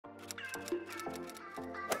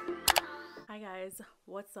guys,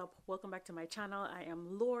 what's up? Welcome back to my channel. I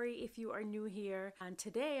am Lori if you are new here, and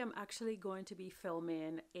today I'm actually going to be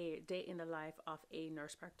filming a day in the life of a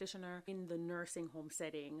nurse practitioner in the nursing home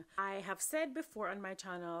setting. I have said before on my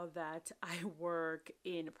channel that I work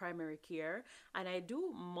in primary care and I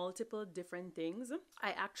do multiple different things.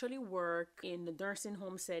 I actually work in the nursing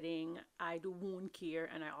home setting, I do wound care,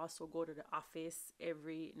 and I also go to the office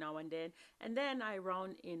every now and then I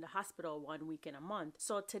round in the hospital 1 week in a month.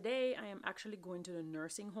 So today I am actually going to the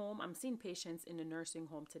nursing home. I'm seeing patients in the nursing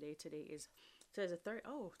home today. Today's the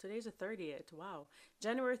 30th. Wow.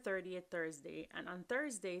 January 30th, Thursday. And on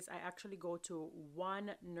Thursdays, I actually go to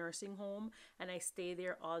one nursing home and I stay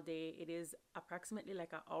there all day. It is approximately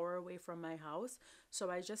like an hour away from my house.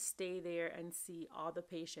 So I just stay there and see all the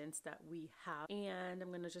patients that we have. And I'm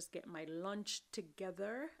going to just get my lunch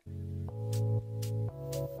together.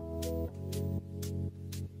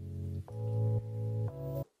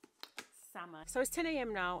 So it's 10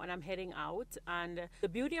 a.m. now and I'm heading out, and the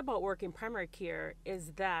beauty about working primary care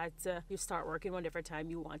is that you start working whatever time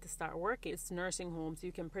you want to start working. It's nursing homes, so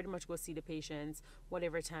you can pretty much go see the patients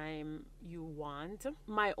whatever time you want.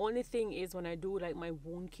 My only thing is when I do like my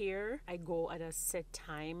wound care, I go at a set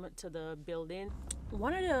time to the building.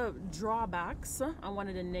 One of the drawbacks and one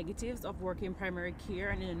of the negatives of working primary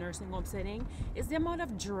care and in a nursing home setting is the amount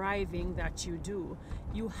of driving that you do.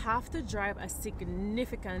 You have to drive a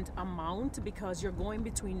significant amount because you're going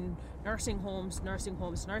between nursing homes,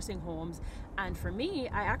 and for me,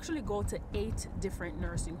 I actually go to 8 different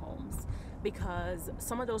nursing homes because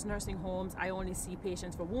some of those nursing homes I only see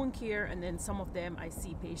patients for wound care, and then some of them I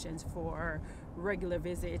see patients for regular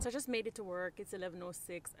visits. I just made it to work. It's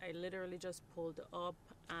 11:06. I literally just pulled up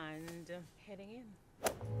and heading in.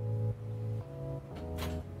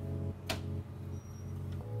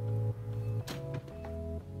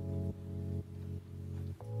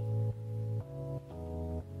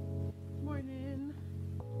 Morning.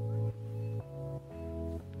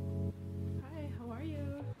 Hi, how are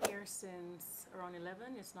you? Here since around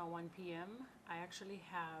 11. It's now 1 p.m. I actually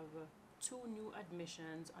have 2 new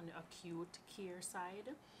admissions on the acute care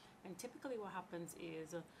side, and typically what happens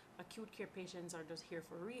is acute care patients are just here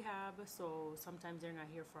for rehab, so sometimes they're not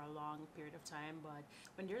here for a long period of time. But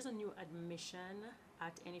when there's a new admission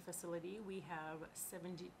at any facility, we have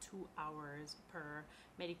 72 hours per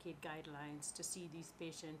Medicaid guidelines to see these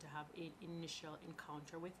patients, to have an initial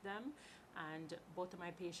encounter with them. And both of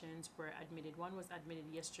my patients were admitted. One was admitted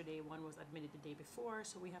yesterday, one was admitted the day before,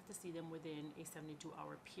 so we have to see them within a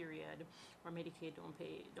 72-hour period, or Medicaid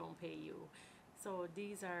don't pay you. So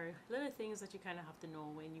these are little things that you kind of have to know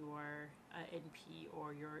when you are an NP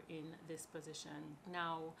or you're in this position.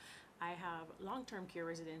 Now, I have long-term care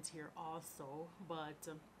residents here also, but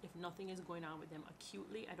if nothing is going on with them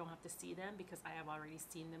acutely, I don't have to see them because I have already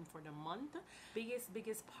seen them for the month.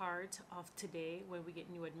 Biggest part of today when we get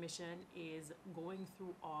new admission is going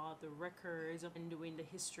through all the records and doing the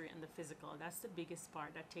history and the physical. That's the biggest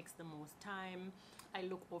part that takes the most time. I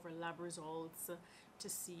look over lab results to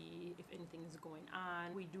see if anything is going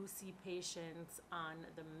on. We do see patients on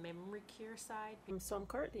the memory care side. So I'm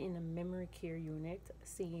currently in the memory care unit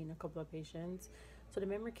seeing a couple of patients. So the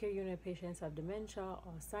memory care unit patients have dementia,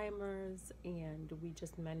 Alzheimer's, and we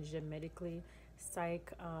just manage them medically.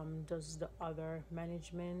 Psych does the other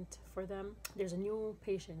management for them. There's a new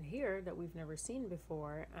patient here that we've never seen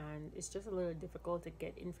before, and it's just a little difficult to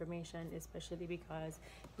get information, especially because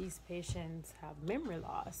these patients have memory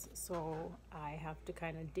loss. So I have to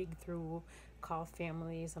kind of dig through, call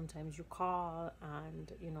family. Sometimes you call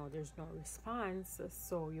and there's no response,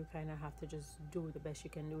 so you kind of have to just do the best you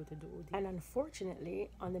can do to do. And unfortunately,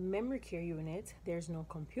 on the memory care unit, there's no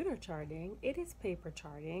computer charting. It is paper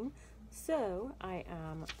charting. So I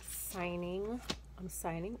am signing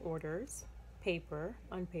orders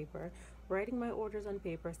on paper, writing my orders on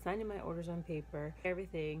paper, signing my orders on paper.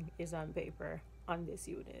 Everything is on paper on this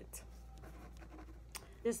unit.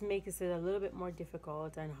 This makes it a little bit more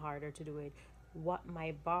difficult and harder to do it. What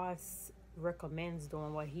my boss recommends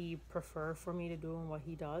doing, what he prefers for me to do and what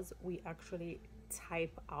he does, we actually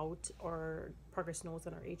type out our progress notes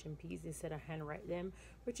on our HMPs instead of handwrite them,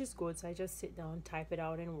 which is good. So I just sit down, type it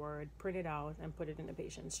out in Word, print it out, and put it in the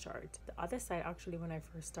patient's chart. The other side, actually, when I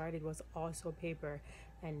first started, was also paper.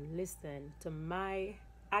 And listen to my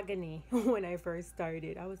agony when I first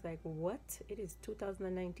started. I was like, what? It is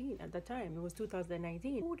 2019 at the time. It was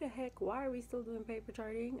 2019. Who the heck? Why are we still doing paper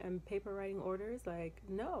charting and paper writing orders? Like,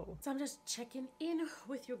 no. So I'm just checking in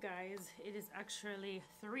with you guys. It is actually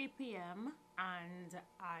 3 p.m. and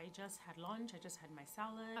I just had lunch. I just had my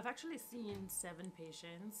salad. I've actually seen 7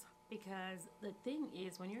 patients Because the thing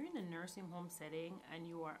is, when you're in a nursing home setting and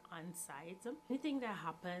you are on site, anything that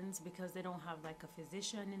happens, because they don't have like a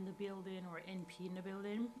physician in the building or NP in the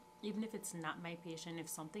building, even if it's not my patient, if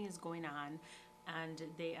something is going on and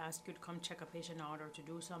they ask you to come check a patient out or to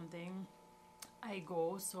do something, I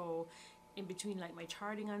go. So in between like my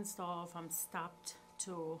charting and stuff, I'm stopped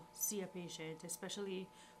to see a patient, especially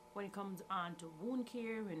when it comes on to wound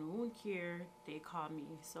care. In wound care, they call me.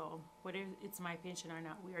 So whether it's my patient or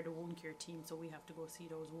not, we are the wound care team, so we have to go see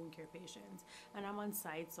those wound care patients. And I'm on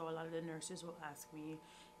site, so a lot of the nurses will ask me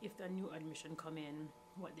if the new admission come in,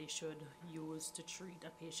 what they should use to treat a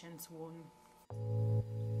patient's wound.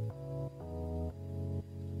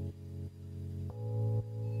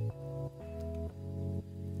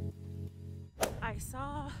 I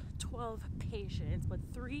saw 12 patients, but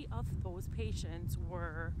 3 of those patients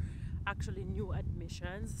were actually new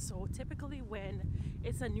admissions. So typically when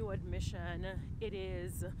it's a new admission, it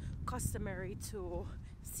is customary to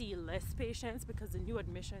see less patients because the new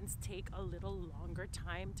admissions take a little longer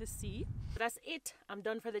time to see. But that's it. I'm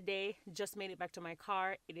done for the day. Just made it back to my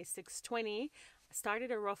car. It is 6:20.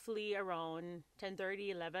 Started at roughly around 10:30,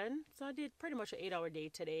 11. So I did pretty much an 8-hour day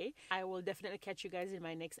today. I will definitely catch you guys in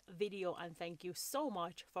my next video, and thank you so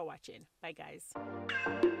much for watching. Bye guys.